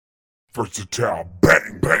Versetile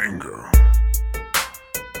bang banger.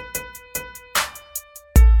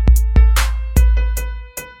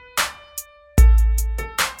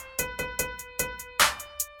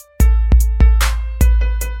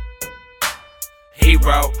 He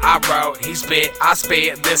wrote, I wrote, he spit, I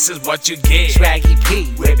spit, this is what you get. Swaggy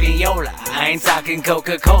P, whipping Yola. I ain't talking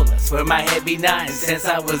Coca-Cola. Swear my head be 9 since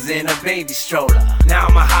I was in a baby stroller. Now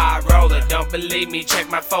I'm a high roller, don't believe me, check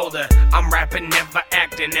my folder. I'm rapping, never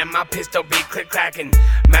acting, and my pistol be click-clacking.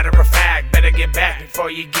 Matter of fact, better get back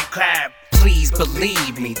before you get clapped. Please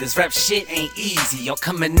believe me, this rap shit ain't easy. Y'all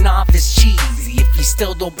coming off as cheesy. If you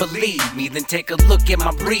still don't believe me, then take a look at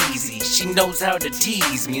my breezy. She knows how to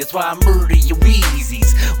tease me, that's why I murder your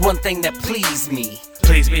Weezies. One thing that pleased me.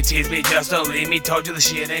 Please me, tease me, just don't leave me. Told you the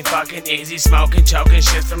shit ain't fucking easy. Smoking, choking,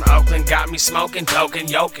 shit from Oakland got me smoking, token,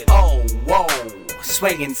 yoking. Oh, whoa,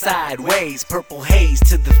 swinging sideways, purple haze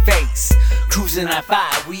to the face. Cruising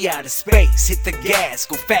I-5, we out of space. Hit the gas,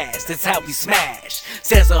 go fast, that's how we smash.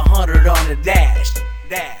 Says 100 on the dash,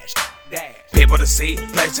 dash, dash. People to see,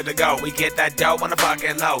 places to go. We get that dough on the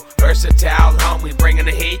fucking low. Versetile, home, we bringing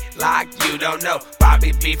the heat like you don't know.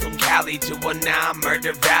 Bobby B from Cali to a now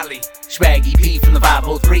Murder Valley. Swaggy P from the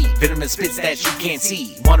 503, venomous spits that you can't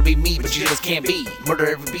see. Wanna be me, but you just can't be. Murder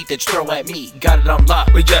every beat that you throw at me. Got it on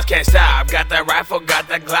lock. We just can't stop. Got that rifle, got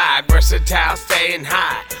that glide. Versetile, staying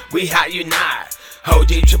high. We hot, you not.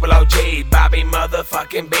 OG, triple OG, Bobby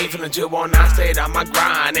motherfucking B from the 219. Stayed on my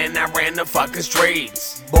grind and I ran the fucking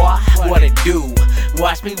streets. Boy, what it do?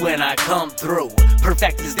 Watch me when I come through.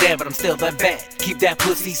 PerfeKt is dead, but I'm still the vet. Keep that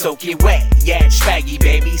pussy soaking wet. Yeah, it's swaggy,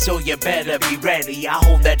 baby, so you better be ready. I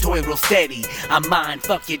hold that toy real steady. I mind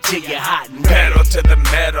fuck you till you're hot and ready. Pedal to the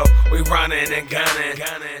metal, we running and gunning.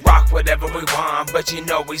 Rock whatever we want, but you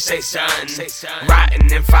know we say son.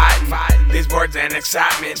 Riding and fighting, these words and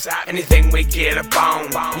excitement. Anything we get up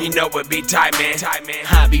on, you know it be tight, man.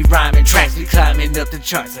 I be rhyming, tracks be climbing up the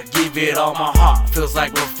charts. I give it all my heart, feels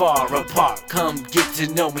like we're far apart. Come get to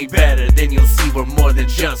know me better, then you'll see we're more than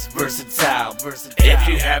just versatile. If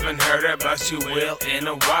you haven't heard of us, you will in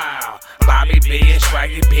a while. Bobby B and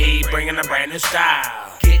Swaggy P bringing a brand new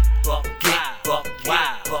style. Get buck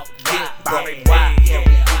wild, get Bobby wild.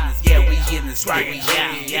 Yeah, we in this,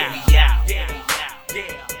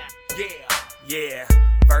 yeah,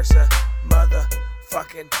 Versa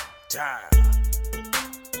motherfucking time.